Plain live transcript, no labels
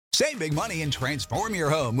Save big money and transform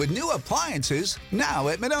your home with new appliances now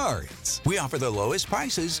at Menards. We offer the lowest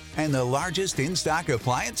prices and the largest in-stock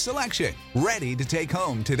appliance selection. Ready to take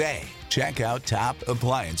home today. Check out top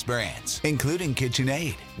appliance brands, including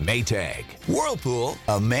KitchenAid, Maytag, Whirlpool,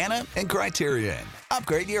 Amana, and Criterion.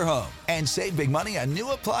 Upgrade your home and save big money on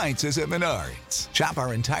new appliances at Menards. Shop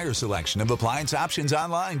our entire selection of appliance options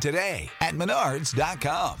online today at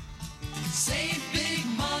Menards.com. Save big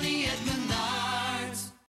money at Menards.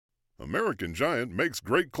 American Giant makes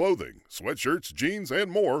great clothing, sweatshirts, jeans, and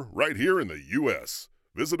more right here in the U.S.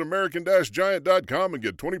 Visit American-Giant.com and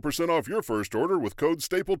get 20% off your first order with code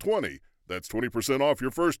STAPLE20. That's 20% off your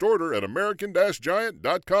first order at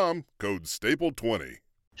American-Giant.com, code STAPLE20.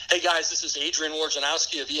 Hey guys, this is Adrian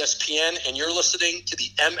Wojnarowski of ESPN, and you're listening to the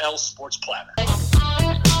ML Sports Platter.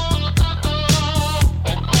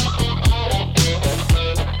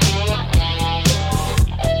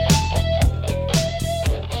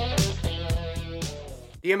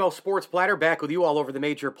 The ML Sports Platter back with you all over the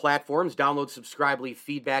major platforms. Download, subscribe, leave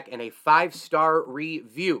feedback, and a 5-star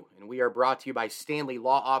review. And we are brought to you by Stanley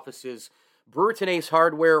Law Offices, Brewerton Ace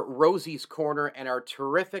Hardware, Rosie's Corner, and our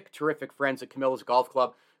terrific friends at Camillus Golf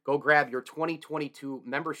Club. Go grab your 2022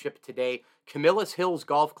 membership today,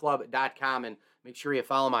 CamillusHillsGolfClub.com, and make sure you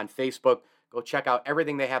follow them on Facebook. Go check out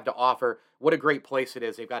everything they have to offer. What a great place it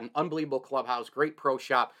is. They've got an unbelievable clubhouse, great pro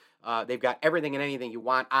shop. They've got everything and anything you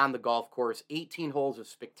want on the golf course. 18 holes of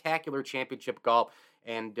spectacular championship golf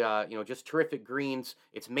and, just terrific greens.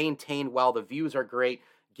 It's maintained well. The views are great.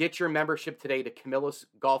 Get your membership today to Camillus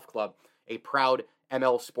Golf Club, a proud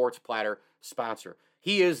ML Sports Platter sponsor.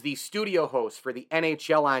 He is the studio host for the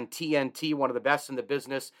NHL on TNT, one of the best in the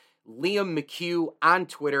business. Liam McHugh on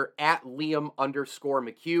Twitter, at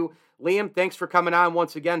Liam_McHugh. Liam, thanks for coming on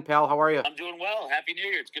once again, pal. How are you? I'm doing well. Happy New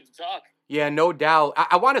Year. It's good to talk. Yeah, no doubt.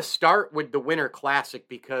 I want to start with the Winter Classic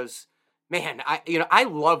because, man, I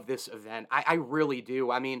love this event. I really do.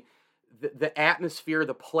 I mean, the atmosphere,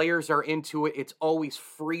 the players are into it. It's always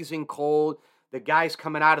freezing cold. The guys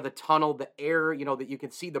coming out of the tunnel, the air, that you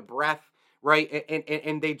can see the breath, right?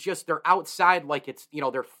 And they're outside like it's,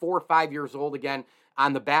 they're 4 or 5 years old again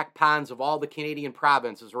on the back ponds of all the Canadian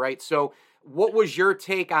provinces, right? So what was your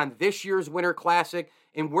take on this year's Winter Classic?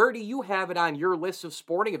 And where do you have it on your list of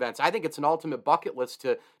sporting events? I think it's an ultimate bucket list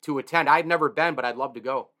to attend. I've never been, but I'd love to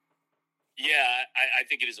go. Yeah, I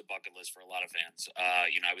think it is a bucket list for a lot of fans.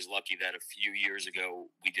 I was lucky that a few years ago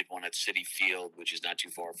we did one at Citi Field, which is not too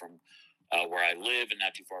far from where I live and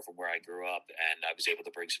not too far from where I grew up. And I was able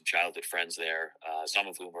to bring some childhood friends there, some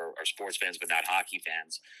of whom are sports fans, but not hockey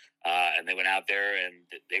fans. And they went out there and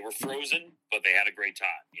they were frozen, but they had a great time.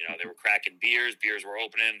 They were cracking beers were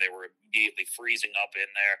opening. They were immediately freezing up in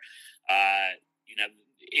there.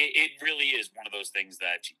 It really is one of those things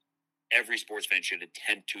that every sports fan should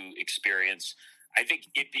attempt to experience. I think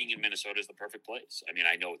it being in Minnesota is the perfect place. I mean,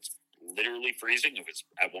 I know it's literally freezing. It was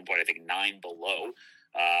at one point, I think 9 below.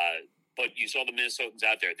 But you saw the Minnesotans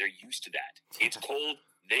out there. They're used to that. It's cold.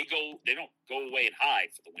 They don't go away and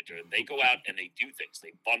hide for the winter. They go out and they do things.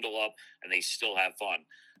 They bundle up and they still have fun.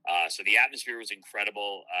 So the atmosphere was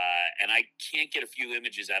incredible. And I can't get a few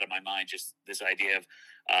images out of my mind. Just this idea of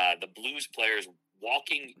the Blues players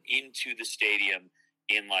walking into the stadium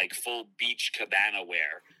in like full beach cabana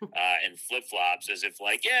wear and flip-flops as if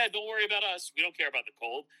like, yeah, don't worry about us. We don't care about the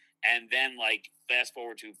cold. And then, like, fast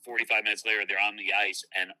forward to 45 minutes later, they're on the ice,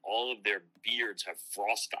 and all of their beards have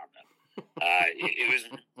frost on them. It was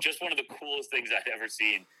just one of the coolest things I'd ever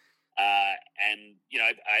seen. I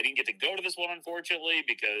didn't get to go to this one, unfortunately,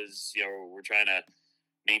 because, we're trying to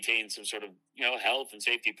maintain some sort of, health and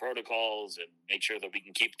safety protocols and make sure that we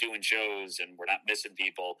can keep doing shows and we're not missing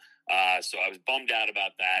people. So I was bummed out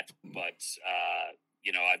about that. But,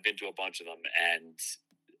 I've been to a bunch of them, and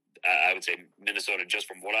I would say Minnesota, just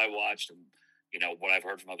from what I watched and, what I've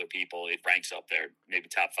heard from other people, it ranks up there, maybe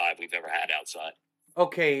top 5 we've ever had outside.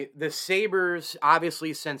 Okay, the Sabres,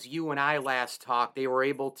 obviously, since you and I last talked, they were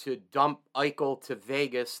able to dump Eichel to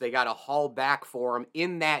Vegas. They got a haul back for him.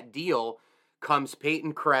 In that deal comes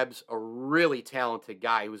Peyton Krebs, a really talented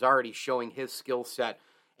guy who's already showing his skill set,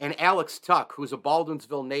 and Alex Tuch, who's a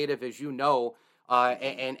Baldwinsville native, as you know,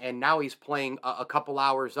 and now he's playing a couple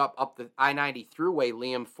hours up the I-90 thruway,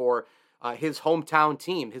 Liam, for his hometown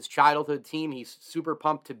team, his childhood team. He's super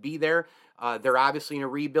pumped to be there. They're obviously in a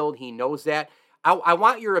rebuild. He knows that. I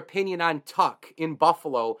want your opinion on Tuch in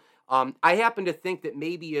Buffalo. I happen to think that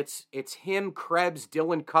maybe it's him, Krebs,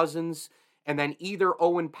 Dylan Cousins, and then either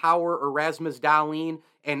Owen Power or Rasmus Dahlin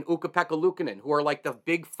and Ukko-Pekka Luukkonen, who are like the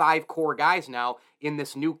big 5 core guys now in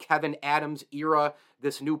this new Kevin Adams era,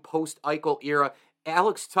 this new post-Eichel era.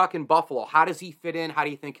 Alex Tuck in Buffalo, how does he fit in? How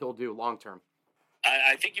do you think he'll do long term?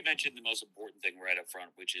 I think you mentioned the most important thing right up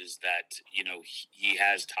front, which is that, he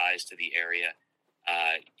has ties to the area.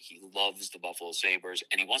 He loves the Buffalo Sabres,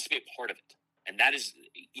 and he wants to be a part of it. And that is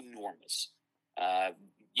enormous.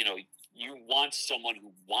 You want someone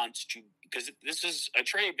who wants to, because this is a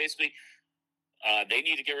trade, basically. They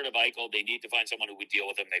need to get rid of Eichel. They need to find someone who would deal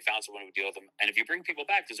with him. They found someone who would deal with him. And if you bring people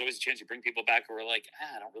back, there's always a chance you bring people back who are like,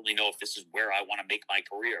 I don't really know if this is where I want to make my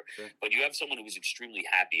career. Sure. But you have someone who is extremely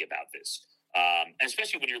happy about this. And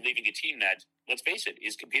especially when you're leaving a team that, let's face it,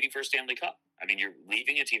 is competing for a Stanley Cup. I mean, you're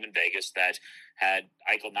leaving a team in Vegas that had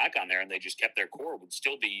Eichel not gone there and they just kept their core, would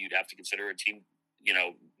still be, you'd have to consider a team,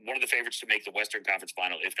 one of the favorites to make the Western Conference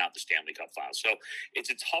Final, if not the Stanley Cup Final. So it's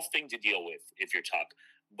a tough thing to deal with if you're Tuck.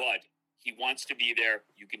 But he wants to be there.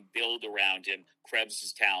 You can build around him. Krebs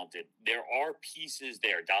is talented. There are pieces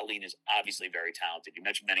there. Dahlin is obviously very talented. You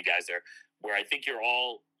mentioned many guys there where I think you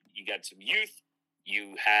got some youth.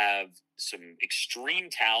 You have some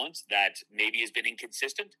extreme talent that maybe has been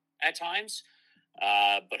inconsistent at times,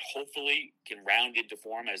 but hopefully can round into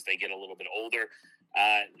form as they get a little bit older.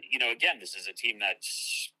 Again, this is a team that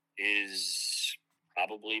is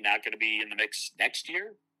probably not going to be in the mix next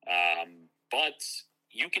year, but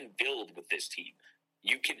you can build with this team.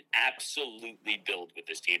 You can absolutely build with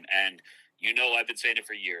this team. And, I've been saying it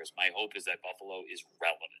for years. My hope is that Buffalo is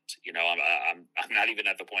relevant. I'm not even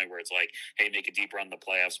at the point where it's like, hey, make a deep run in the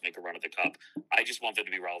playoffs, make a run at the cup. I just want them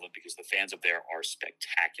to be relevant because the fans up there are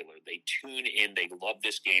spectacular. They tune in. They love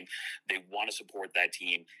this game. They want to support that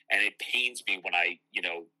team. And it pains me when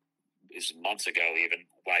is months ago even,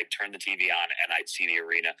 when I turned the TV on and I'd see the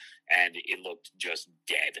arena and it looked just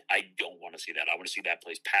dead. I don't want to see that. I want to see that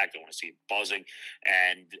place packed. I want to see it buzzing.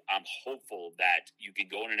 And I'm hopeful that you can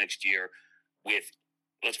go into next year with,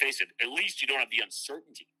 let's face it, at least you don't have the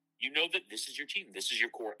uncertainty. You know that this is your team, this is your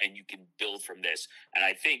core, and you can build from this. And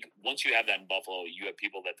I think once you have that in Buffalo, you have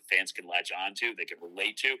people that the fans can latch on to, they can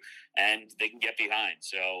relate to, and they can get behind.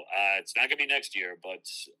 So it's not going to be next year, but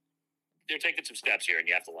they're taking some steps here, and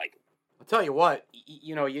you have to like them. I'll tell you what,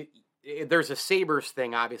 there's a Sabres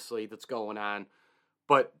thing, obviously, that's going on,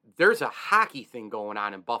 but there's a hockey thing going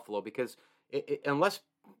on in Buffalo because unless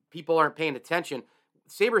people aren't paying attention,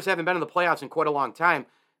 Sabres haven't been in the playoffs in quite a long time.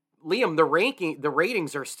 Liam, the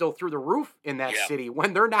ratings are still through the roof in that city.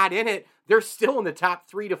 When they're not in it, they're still in the top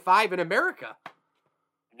 3 to 5 in America.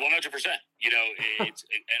 100%. And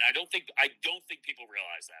I don't think people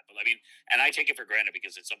realize that. But I mean, and I take it for granted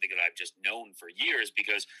because it's something that I've just known for years.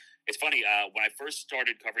 Because it's funny, when I first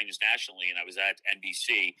started covering this nationally, and I was at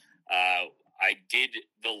NBC, I did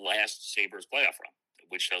the last Sabres playoff run,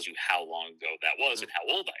 which tells you how long ago that was and how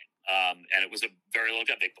old I am. And it was a very long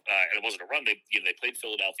time. And it wasn't a run. They played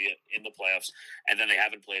Philadelphia in the playoffs, and then they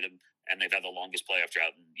haven't played them, and they've had the longest playoff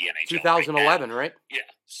drought in the NHL. 2011, right? Yeah.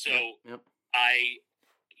 So yep. I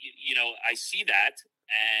see that,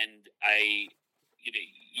 and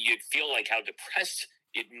you feel like how depressed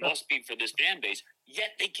it must be for this fan base.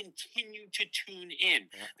 Yet they continue to tune in.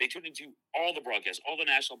 Yeah. They tune into all the broadcasts, all the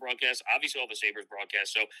national broadcasts, obviously all the Sabres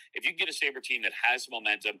broadcasts. So if you get a Sabre team that has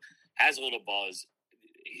momentum, has a little buzz,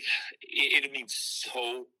 it means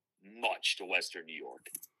so much to Western New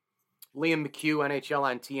York. Liam McHugh, NHL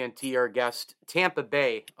on TNT, our guest. Tampa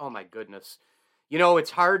Bay, oh my goodness.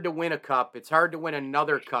 It's hard to win a cup. It's hard to win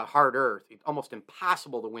another cup, harder. It's almost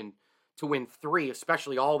impossible to win 3,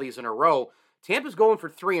 especially all these in a row. Tampa's going for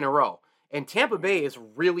 3 in a row. And Tampa Bay is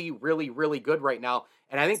really, really, really good right now.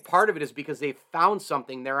 And I think part of it is because they've found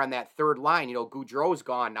something there on that third line. Goudreau's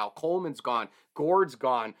gone. Now Coleman's gone. Gord's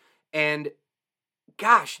gone. And,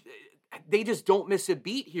 gosh, they just don't miss a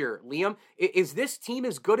beat here, Liam. Is this team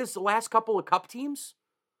as good as the last couple of cup teams?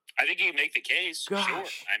 I think you can make the case. Gosh. Sure.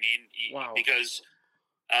 I mean, wow. Because,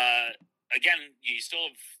 again, you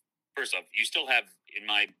still have, in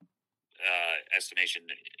my estimation,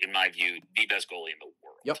 in my view, the best goalie in the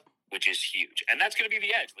world. Yep. Which is huge. And that's going to be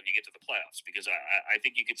the edge when you get to the playoffs, because I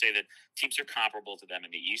think you could say that teams are comparable to them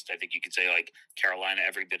in the East. I think you could say like Carolina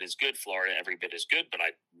every bit as good, Florida every bit as good, but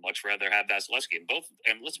I'd much rather have Vasilevsky. And both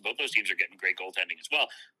those teams are getting great goaltending as well.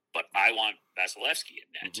 But I want Vasilevsky in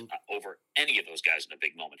net over any of those guys in a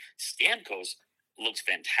big moment. Stamkos looks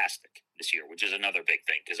fantastic this year, which is another big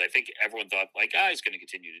thing, because I think everyone thought like, he's going to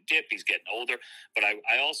continue to dip. He's getting older. But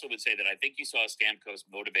I also would say that I think you saw Stamkos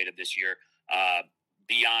motivated this year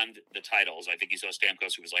beyond the titles. I think you saw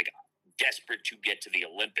Stamkos who was like desperate to get to the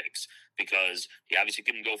Olympics, because he obviously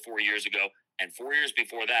couldn't go 4 years ago, And 4 years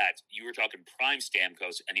before that, you were talking prime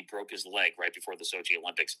Stamkos, and he broke his leg right before the Sochi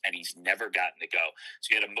Olympics, and he's never gotten to go.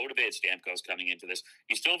 So you had a motivated Stamkos coming into this.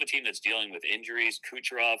 You still have a team that's dealing with injuries.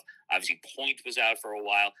 Kucherov, obviously Point was out for a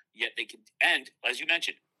while, yet they can, and as you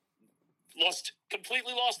mentioned,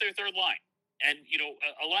 completely lost their third line. And,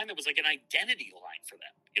 a line that was like an identity line for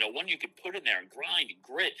them. One you could put in there and grind and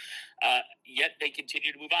grit, yet they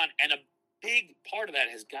continue to move on. And a big part of that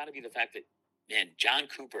has got to be the fact that, man, John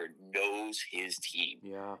Cooper knows his team.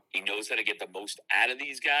 Yeah. He knows how to get the most out of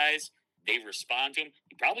these guys. They respond to him.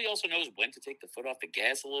 He probably also knows when to take the foot off the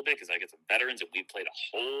gas a little bit, because I get some veterans and we played a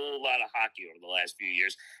whole lot of hockey over the last few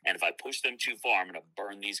years. And if I push them too far, I'm going to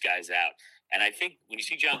burn these guys out. And I think when you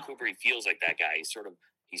see John Cooper, he feels like that guy. He's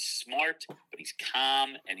smart, but he's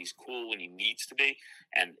calm and he's cool when he needs to be.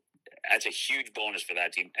 And that's a huge bonus for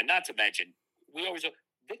that team. And not to mention,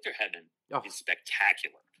 Victor Hedman is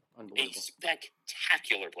spectacular. A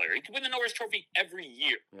spectacular player. He could win the Norris Trophy every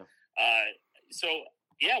year. Yeah.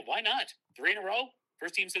 Why not? 3 in a row?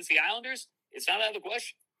 First team since the Islanders? It's not out of the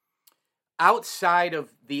question. Outside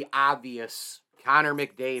of the obvious, Connor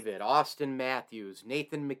McDavid, Austin Matthews,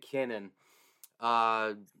 Nathan McKinnon,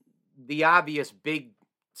 the obvious big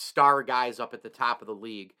star guys up at the top of the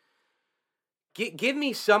league, give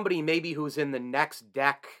me somebody maybe who's in the next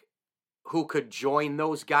deck who could join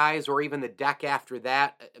those guys, or even the deck after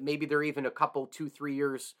that. Maybe they're even a couple, 2-3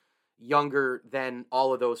 years younger than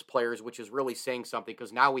all of those players, which is really saying something,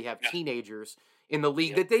 because now we have teenagers in the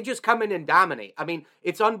league that they just come in and dominate. I mean,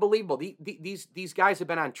 it's unbelievable. These guys have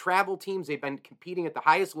been on travel teams. They've been competing at the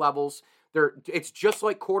highest levels. It's just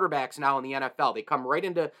like quarterbacks now in the NFL. They come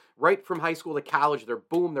right from high school to college.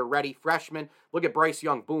 They're ready. Freshmen. Look at Bryce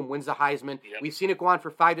Young. Boom, wins the Heisman. Yep. We've seen it go on for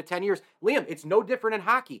 5 to 10 years. Liam, it's no different in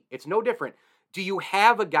hockey. It's no different. Do you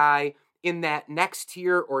have a guy in that next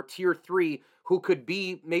tier or tier 3 who could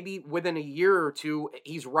be maybe within a year or two,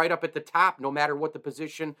 he's right up at the top no matter what the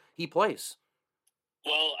position he plays?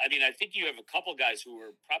 Well, I mean, I think you have a couple guys who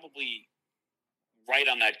are probably right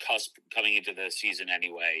on that cusp coming into the season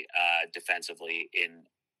anyway, defensively, in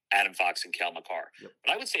Adam Fox and Kel McCarr. Yep.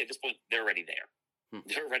 But I would say at this point, they're already there.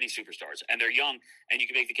 They're already superstars, and they're young, and you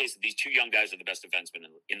can make the case that these 2 young guys are the best defensemen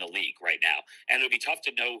in the league right now. And it'll be tough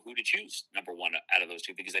to know who to choose, number one, out of those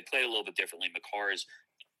 2, because they play a little bit differently. McCarr is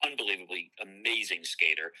unbelievably amazing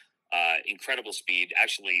skater, incredible speed.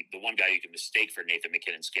 Actually, the one guy you can mistake for Nathan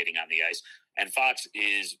McKinnon skating on the ice. And Fox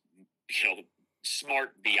is,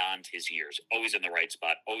 smart beyond his years, always in the right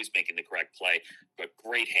spot, always making the correct play, but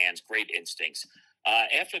great hands, great instincts.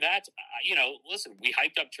 After that, listen, we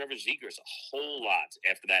hyped up Trevor Zegras a whole lot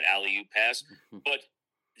after that alley-oop pass, but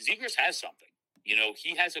Zegras has something.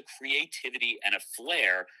 He has a creativity and a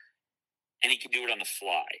flair, and he can do it on the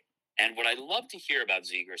fly. And what I love to hear about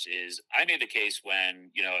Zegras is, I made the case when,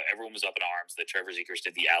 everyone was up in arms that Trevor Zegras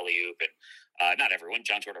did the alley-oop, and not everyone,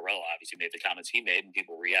 John Tortorella obviously made the comments he made, and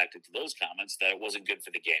people reacted to those comments that it wasn't good for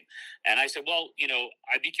the game. And I said, well,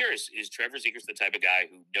 I'd be curious, is Trevor Zegras the type of guy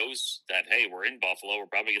who knows that, hey, we're in Buffalo, we're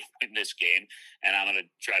probably going to win this game, and I'm going to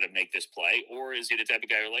try to make this play? Or is he the type of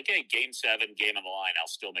guy who's like, hey, game 7, game on the line, I'll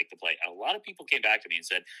still make the play? And a lot of people came back to me and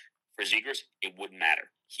said, for Zegras, it wouldn't matter.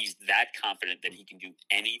 He's that confident that he can do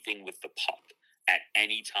anything with the puck at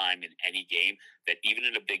any time in any game, that even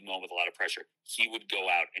in a big moment with a lot of pressure, he would go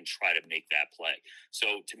out and try to make that play.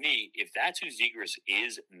 So to me, if that's who Zegras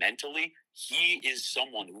is mentally, he is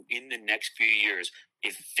someone who in the next few years,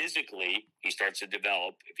 if physically he starts to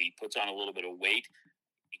develop, if he puts on a little bit of weight,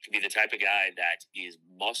 he could be the type of guy that is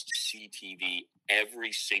must-see TV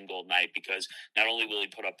every single night, because not only will he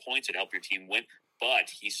put up points and help your team win, but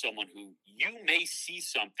he's someone who you may see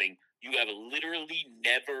something you have literally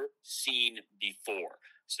never seen before.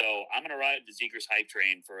 So I'm going to ride the Zegras hype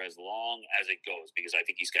train for as long as it goes, because I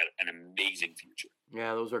think he's got an amazing future.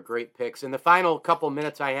 Yeah, those are great picks. In the final couple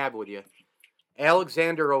minutes I have with you,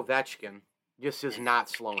 Alexander Ovechkin just is not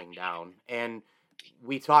slowing down. And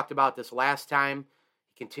we talked about this last time.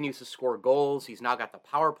 He continues to score goals. He's now got the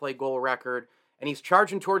power play goal record, and he's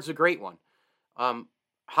charging towards the great one.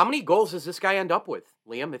 How many goals does this guy end up with,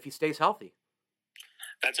 Liam, if he stays healthy?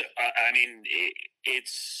 It's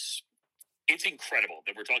incredible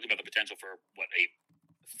that we're talking about the potential for a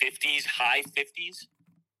high 50s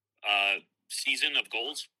season of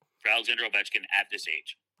goals for Alexander Ovechkin at this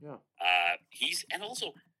age. Yeah. And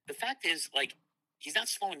also the fact is, he's not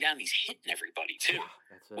slowing down. He's hitting everybody too,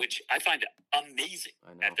 which I find amazing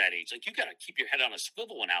at that age. You got to keep your head on a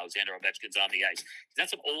swivel when Alexander Ovechkin's on the ice. He's not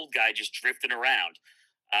some old guy just drifting around.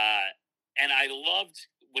 And I loved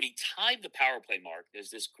when he tied the power play mark.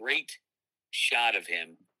 There's this great shot of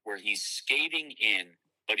him where he's skating in,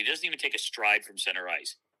 but he doesn't even take a stride from center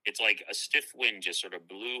ice. It's like a stiff wind just sort of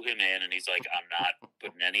blew him in, and he's like, I'm not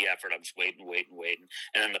putting any effort. I'm just waiting.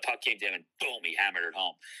 And then the puck came to him, and boom, he hammered it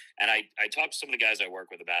home. And I talked to some of the guys I work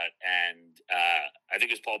with about it, and I think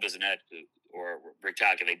it was Paul Bissonnette or Rick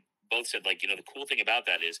Taka. They both said, like, the cool thing about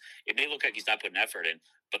that is it may look like he's not putting effort in,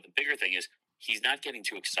 but the bigger thing is he's not getting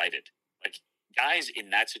too excited. Like, guys in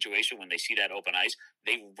that situation, when they see that open ice,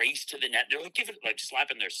 they race to the net. They're like, give it, like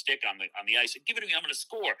slapping their stick on the ice, and give it to me. I'm going to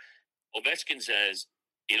score. Ovechkin says,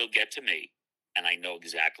 it'll get to me, and I know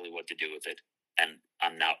exactly what to do with it, and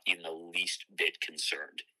I'm not in the least bit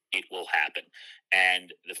concerned. It will happen.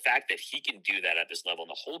 And the fact that he can do that at this level, and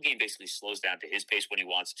the whole game basically slows down to his pace when he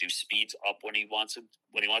wants to, speeds up when he wants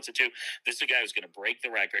it to. This is a guy who's going to break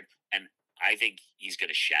the record, and I think he's going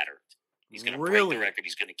to shatter it. He's going to break the record.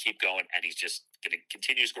 He's going to keep going, and he's just going to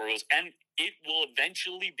continue to score goals. And it will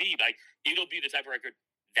eventually be it'll be the type of record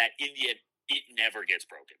that in the end it never gets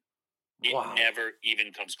broken. It never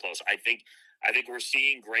even comes close. I think we're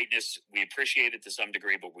seeing greatness. We appreciate it to some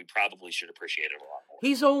degree, but we probably should appreciate it a lot more.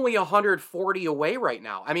 He's only 140 away right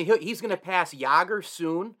now. I mean, he's going to pass Jágr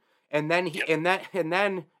soon, and then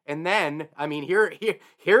and then. I mean, here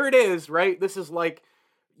it is, right? This is like,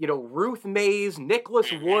 Ruth Mays,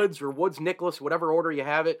 Nicholas Woods, or Woods Nicholas, whatever order you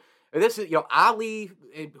have it. And this is Ali,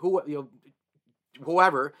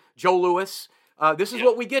 whoever, Joe Louis. This is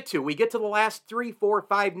what we get to. We get to the last 3, 4,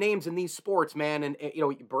 5 names in these sports, man. And,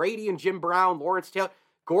 Brady and Jim Brown, Lawrence Taylor,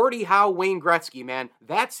 Gordie Howe, Wayne Gretzky, man.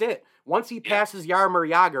 That's it. Once he passes Jaromir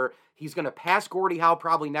Jágr, he's going to pass Gordie Howe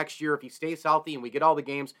probably next year if he stays healthy and we get all the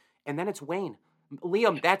games. And then it's Wayne.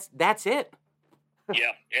 Liam, that's it.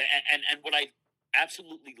 Yeah. And what I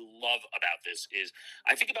absolutely love about this is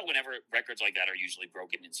I think about whenever records like that are usually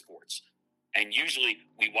broken in sports. And usually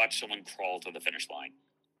we watch someone crawl to the finish line.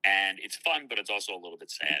 And it's fun, but it's also a little bit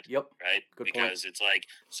sad. Yep. Right? Good because point. It's like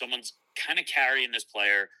someone's kind of carrying this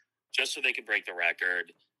player just so they can break the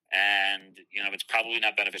record. And, it's probably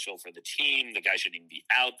not beneficial for the team. The guy shouldn't even be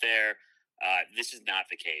out there. This is not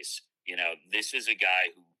the case. This is a guy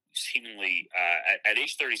who seemingly, at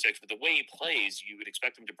age 36, with the way he plays, you would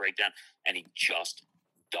expect him to break down. And he just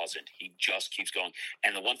doesn't. He just keeps going.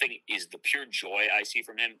 And the one thing is the pure joy I see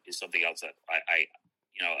from him is something else that I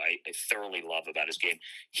thoroughly love about his game.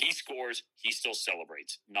 He scores, he still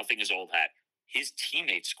celebrates. Nothing is old hat. His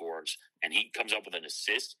teammate scores, and he comes up with an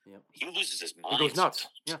assist. Yep. He loses his mind. He goes nuts.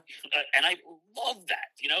 Yeah. And I love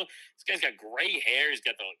that. This guy's got gray hair. He's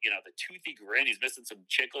got the toothy grin. He's missing some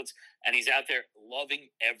chiclets, and he's out there loving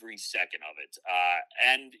every second of it.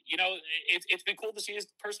 And it's been cool to see his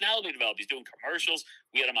personality develop. He's doing commercials.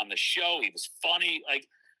 We had him on the show. He was funny. Like,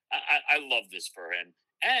 I love this for him.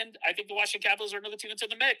 And I think the Washington Capitals are another team that's in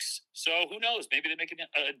the mix. So who knows? Maybe they make a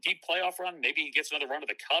deep playoff run. Maybe he gets another run of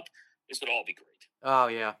the Cup. This would all be great. Oh,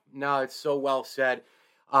 yeah. No, it's so well said.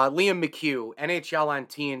 Liam McHugh, NHL on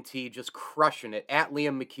TNT, just crushing it. At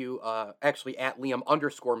Liam McHugh, actually at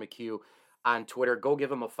Liam_McHugh on Twitter. Go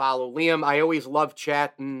give him a follow. Liam, I always love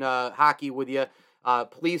chatting hockey with you.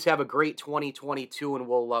 Please have a great 2022, and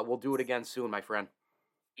we'll do it again soon, my friend.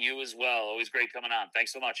 You as well. Always great coming on.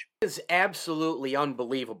 Thanks so much. It is absolutely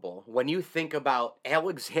unbelievable when you think about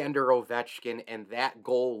Alexander Ovechkin and that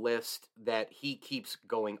goal list that he keeps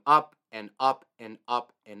going up and up and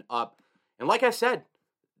up and up. And like I said,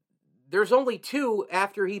 there's only 2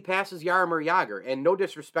 after he passes Jaromir Jágr. And no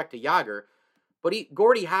disrespect to Jágr, but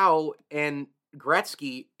Gordie Howe and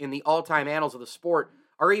Gretzky in the all-time annals of the sport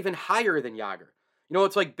are even higher than Jágr.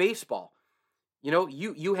 It's like baseball.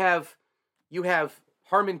 You have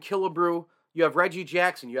Harmon Killebrew, you have Reggie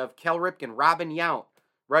Jackson, you have Cal Ripken, Robin Yount,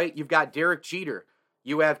 right? You've got Derek Jeter,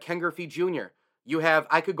 you have Ken Griffey Jr.,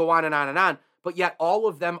 I could go on and on and on, but yet all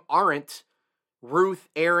of them aren't Ruth,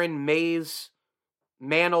 Aaron, Mays,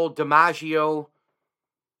 Mantle, DiMaggio,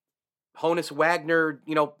 Honus Wagner,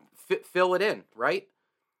 fill it in, right?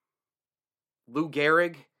 Lou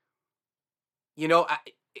Gehrig.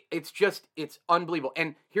 It's unbelievable.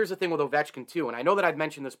 And here's the thing with Ovechkin too, and I know that I've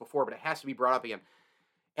mentioned this before, but it has to be brought up again.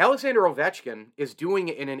 Alexander Ovechkin is doing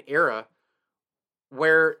it in an era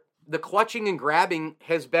where the clutching and grabbing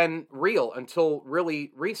has been real until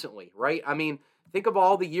really recently, right? I mean, think of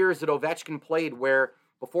all the years that Ovechkin played where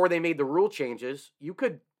before they made the rule changes, you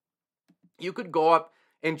could go up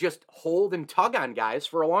and just hold and tug on guys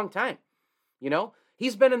for a long time.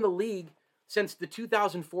 He's been in the league since the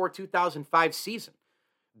 2004-2005 season.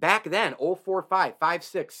 Back then, 04-05, 5-6,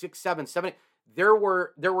 6-7, 7, there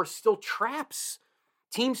were still traps.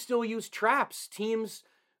 Teams still used traps. Teams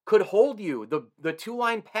could hold you. The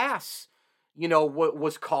 2-line pass,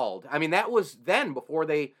 was called. I mean, that was then before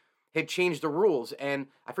they had changed the rules, and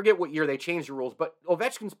I forget what year they changed the rules, but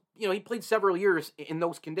Ovechkin's, he played several years in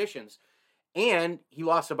those conditions, and he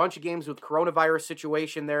lost a bunch of games with coronavirus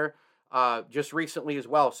situation there just recently as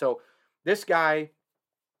well. So this guy,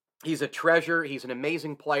 he's a treasure. He's an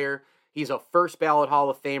amazing player. He's a first ballot Hall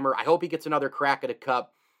of Famer. I hope he gets another crack at a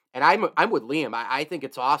cup. And I'm with Liam. I think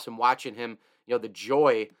it's awesome watching him, the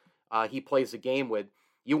joy he plays the game with.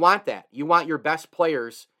 You want that. You want your best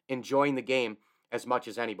players enjoying the game as much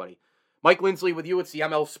as anybody. Mike Lindsley with you. It's the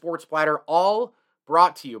ML Sports Platter, all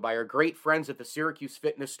brought to you by our great friends at the Syracuse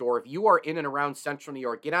Fitness Store. If you are in and around Central New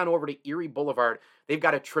York, get on over to Erie Boulevard. They've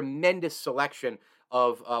got a tremendous selection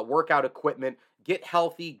of workout equipment. Get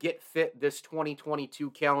healthy, get fit this 2022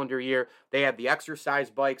 calendar year. They have the exercise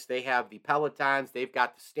bikes. They have the Pelotons. They've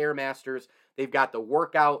got the Stairmasters. They've got the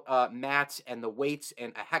workout mats and the weights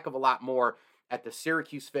and a heck of a lot more at the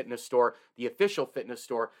Syracuse Fitness Store, the official fitness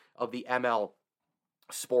store of the ML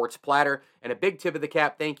Sports Platter. And a big tip of the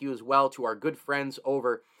cap thank you as well to our good friends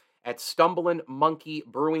over at Stumblin' Monkey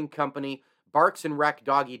Brewing Company, Barks and Rec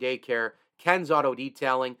Doggy Daycare, Ken's Auto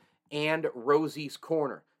Detailing, and Rosie's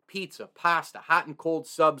Corner. Pizza, pasta, hot and cold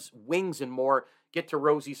subs, wings, and more. Get to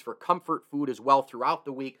Rosie's for comfort food as well throughout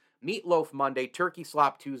the week. Meatloaf Monday, Turkey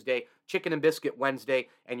Slop Tuesday, Chicken and Biscuit Wednesday,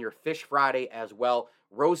 and your Fish Friday as well.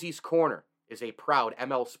 Rosie's Corner is a proud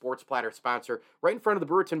ML Sports Platter sponsor right in front of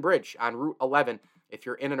the Brewerton Bridge on Route 11 if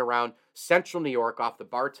you're in and around Central New York off the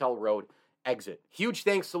Bartell Road exit. Huge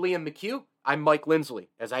thanks to Liam McHugh. I'm Mike Lindsley.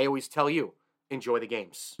 As I always tell you, enjoy the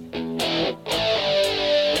games.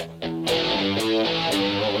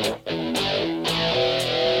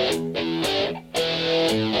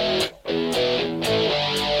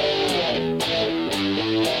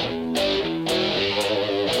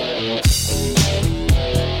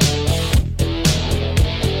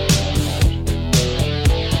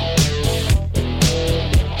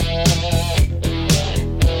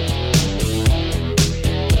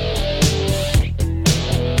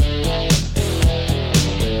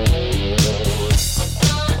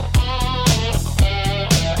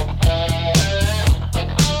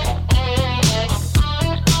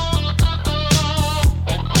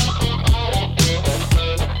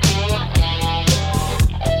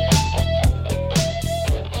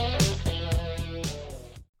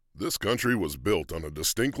 This country was built on a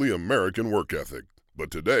distinctly American work ethic, but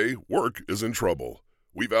today, work is in trouble.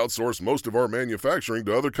 We've outsourced most of our manufacturing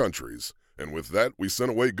to other countries, and with that, we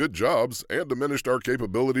sent away good jobs and diminished our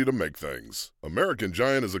capability to make things. American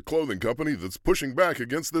Giant is a clothing company that's pushing back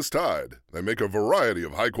against this tide. They make a variety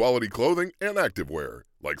of high-quality clothing and activewear,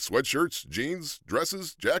 like sweatshirts, jeans,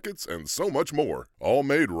 dresses, jackets, and so much more. All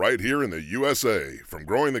made right here in the USA, from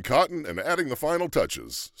growing the cotton and adding the final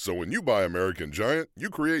touches. So when you buy American Giant, you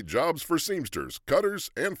create jobs for seamsters,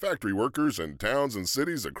 cutters, and factory workers in towns and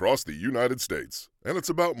cities across the United States. And it's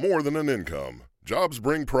about more than an income. Jobs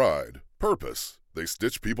bring pride, purpose. They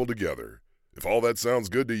stitch people together. If all that sounds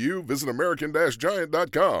good to you, visit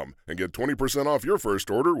American-Giant.com and get 20% off your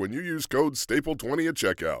first order when you use code STAPLE20 at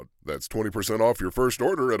checkout. That's 20% off your first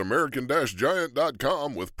order at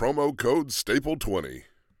American-Giant.com with promo code STAPLE20.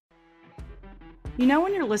 You know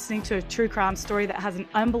when you're listening to a true crime story that has an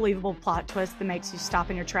unbelievable plot twist that makes you stop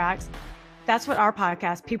in your tracks? That's what our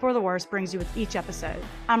podcast, People Are the Worst, brings you with each episode.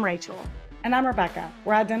 I'm Rachel. And I'm Rebecca.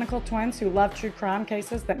 We're identical twins who love true crime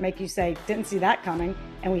cases that make you say, didn't see that coming,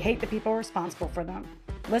 and we hate the people responsible for them.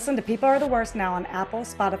 Listen to People Are the Worst now on Apple,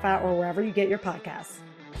 Spotify, or wherever you get your podcasts.